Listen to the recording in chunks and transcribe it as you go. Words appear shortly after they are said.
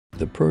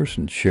The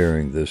person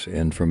sharing this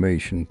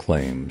information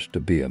claims to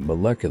be a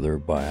molecular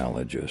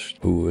biologist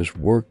who has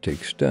worked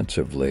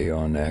extensively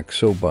on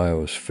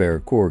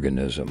exobiospheric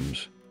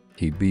organisms,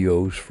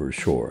 EBOs for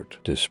short.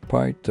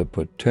 Despite the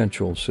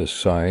potential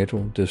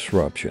societal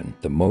disruption,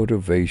 the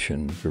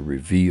motivation to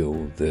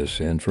reveal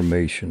this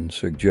information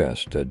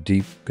suggests a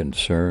deep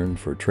concern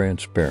for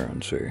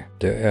transparency.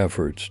 Their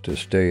efforts to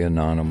stay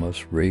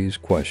anonymous raise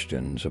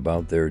questions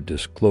about their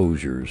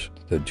disclosure's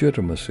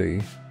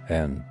legitimacy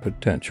and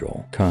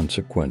potential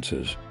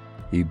consequences.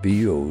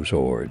 EBO's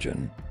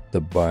origin.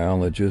 The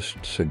biologist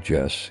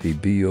suggests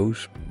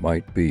EBOs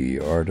might be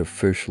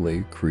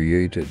artificially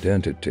created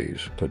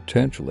entities,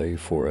 potentially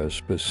for a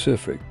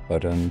specific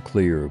but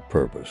unclear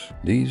purpose.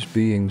 These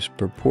beings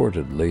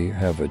purportedly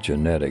have a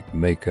genetic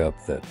makeup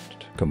that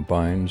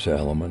combines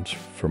elements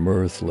from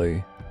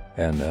earthly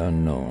and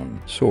unknown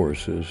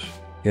sources,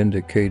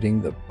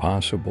 indicating the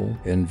possible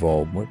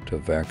involvement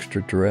of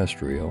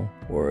extraterrestrial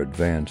or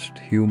advanced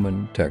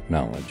human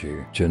technology.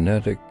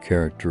 Genetic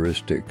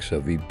characteristics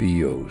of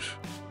EBOs.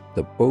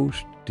 The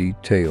post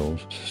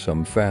details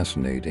some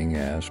fascinating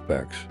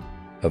aspects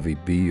of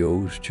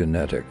EBO's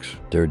genetics.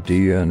 Their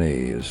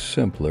DNA is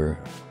simpler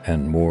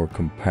and more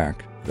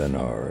compact than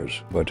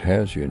ours, but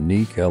has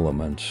unique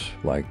elements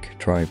like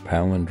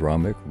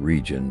tripalindromic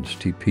regions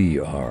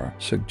 (TPR),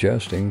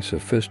 suggesting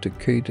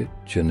sophisticated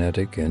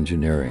genetic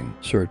engineering.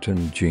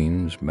 Certain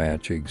genes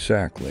match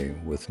exactly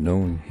with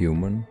known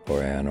human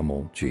or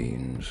animal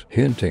genes,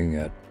 hinting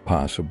at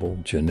possible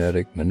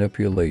genetic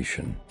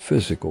manipulation.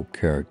 Physical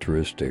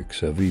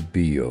characteristics of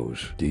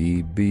EBOs.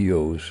 The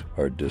EBOs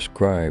are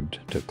described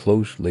to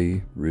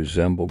closely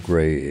resemble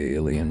gray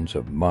aliens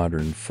of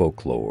modern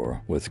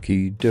folklore, with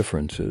key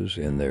differences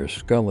in their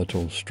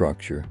skeletal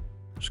structure,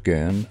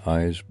 skin,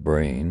 eyes,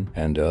 brain,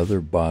 and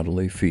other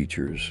bodily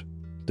features.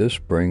 This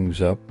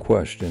brings up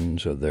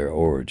questions of their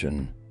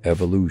origin,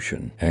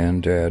 evolution,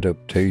 and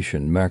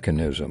adaptation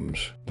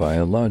mechanisms,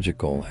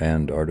 biological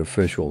and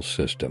artificial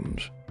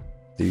systems.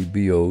 The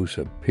EBOs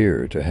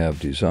appear to have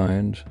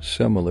designs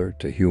similar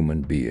to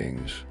human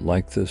beings,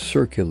 like the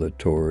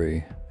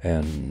circulatory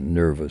and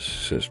nervous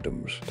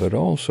systems, but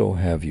also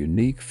have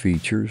unique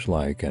features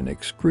like an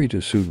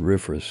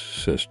excretosudoriferous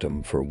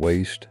system for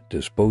waste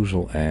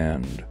disposal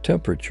and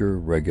temperature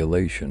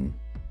regulation.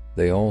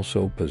 They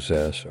also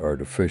possess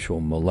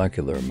artificial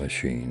molecular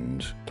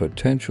machines,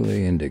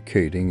 potentially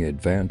indicating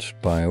advanced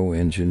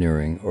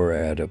bioengineering or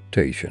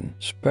adaptation.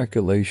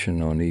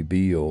 Speculation on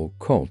EBO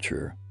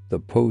culture. The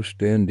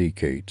post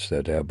indicates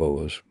that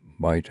EBOs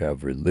might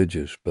have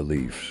religious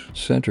beliefs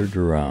centered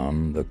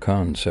around the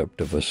concept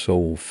of a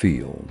soul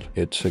field.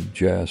 It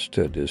suggests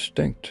a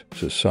distinct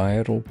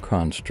societal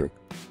construct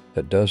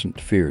that doesn't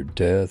fear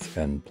death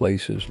and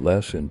places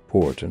less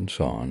importance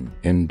on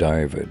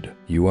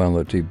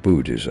individuality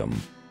Buddhism.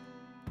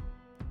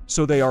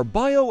 So they are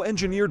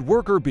bioengineered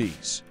worker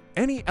bees.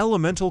 Any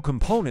elemental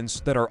components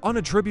that are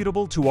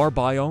unattributable to our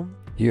biome?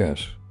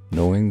 Yes,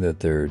 knowing that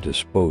they're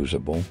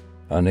disposable,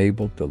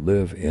 unable to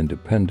live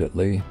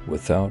independently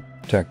without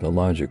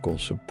technological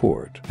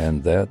support,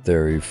 and that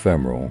they're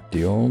ephemeral.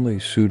 The only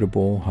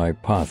suitable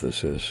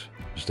hypothesis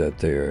is that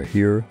they are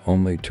here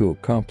only to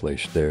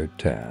accomplish their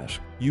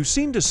task. You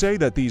seem to say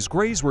that these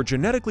greys were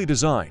genetically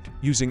designed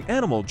using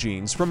animal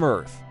genes from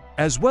Earth,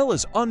 as well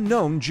as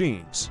unknown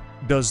genes.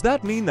 Does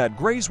that mean that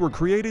greys were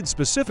created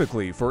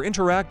specifically for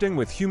interacting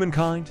with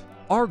humankind?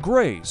 Are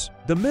greys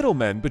the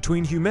middlemen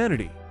between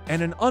humanity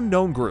and an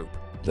unknown group?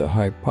 The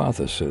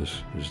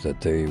hypothesis is that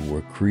they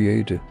were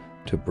created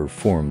to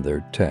perform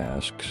their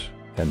tasks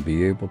and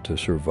be able to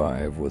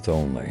survive with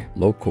only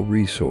local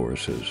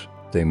resources.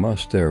 They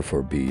must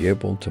therefore be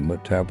able to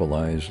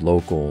metabolize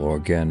local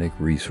organic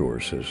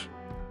resources.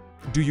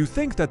 Do you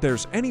think that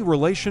there's any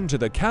relation to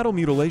the cattle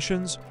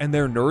mutilations and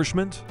their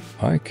nourishment?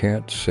 I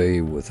can't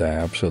say with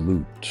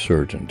absolute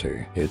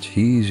certainty. It's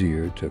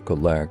easier to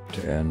collect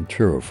and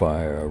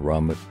purify a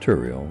raw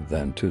material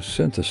than to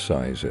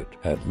synthesize it,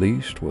 at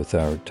least with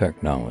our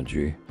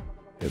technology.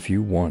 If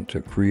you want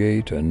to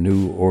create a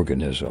new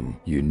organism,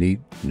 you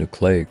need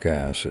nucleic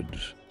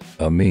acids,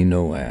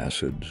 amino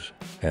acids,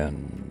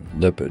 and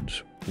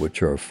lipids,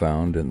 which are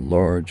found in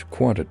large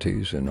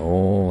quantities in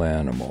all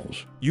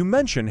animals. You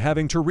mentioned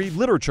having to read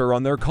literature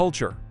on their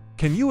culture.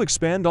 Can you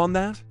expand on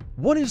that?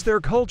 What is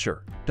their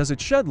culture? Does it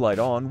shed light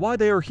on why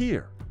they are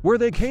here, where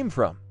they came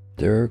from?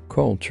 Their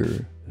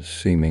culture is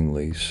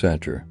seemingly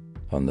centered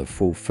on the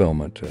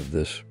fulfillment of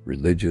this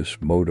religious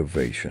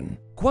motivation.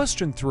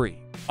 Question 3.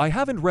 I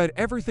haven't read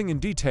everything in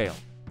detail,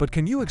 but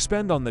can you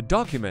expand on the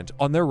document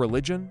on their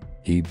religion?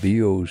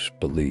 EBOs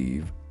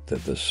believe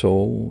that the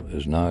soul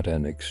is not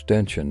an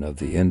extension of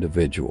the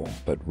individual,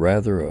 but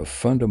rather a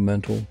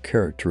fundamental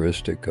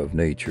characteristic of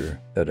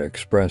nature that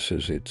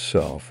expresses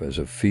itself as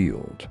a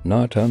field.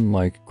 Not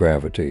unlike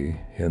gravity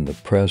in the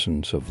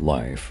presence of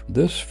life,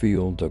 this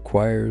field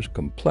acquires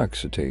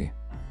complexity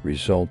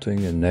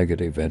resulting in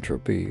negative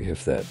entropy,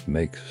 if that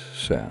makes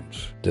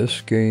sense.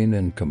 This gain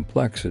in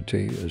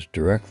complexity is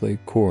directly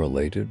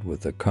correlated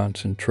with the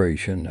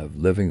concentration of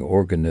living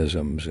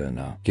organisms in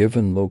a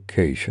given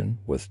location.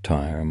 With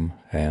time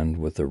and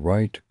with the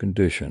right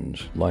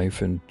conditions,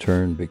 life in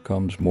turn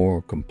becomes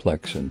more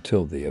complex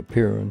until the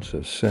appearance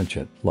of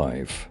sentient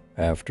life.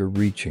 After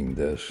reaching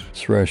this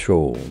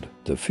threshold,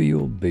 the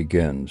field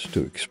begins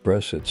to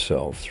express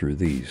itself through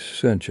these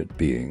sentient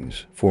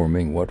beings,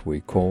 forming what we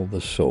call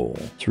the soul.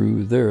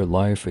 Through their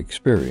life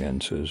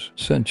experiences,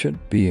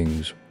 sentient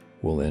beings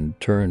will in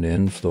turn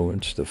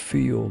influence the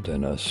field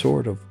in a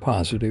sort of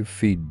positive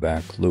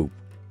feedback loop.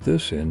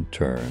 This in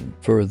turn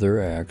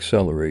further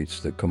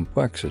accelerates the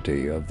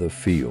complexity of the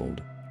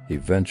field.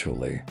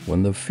 Eventually,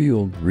 when the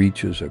field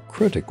reaches a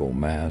critical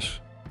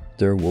mass,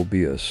 there will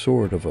be a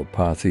sort of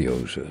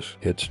apotheosis.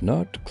 It's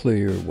not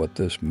clear what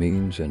this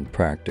means in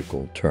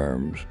practical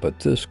terms, but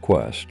this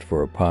quest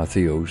for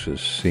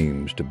apotheosis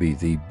seems to be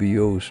the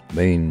BO's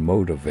main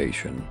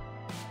motivation.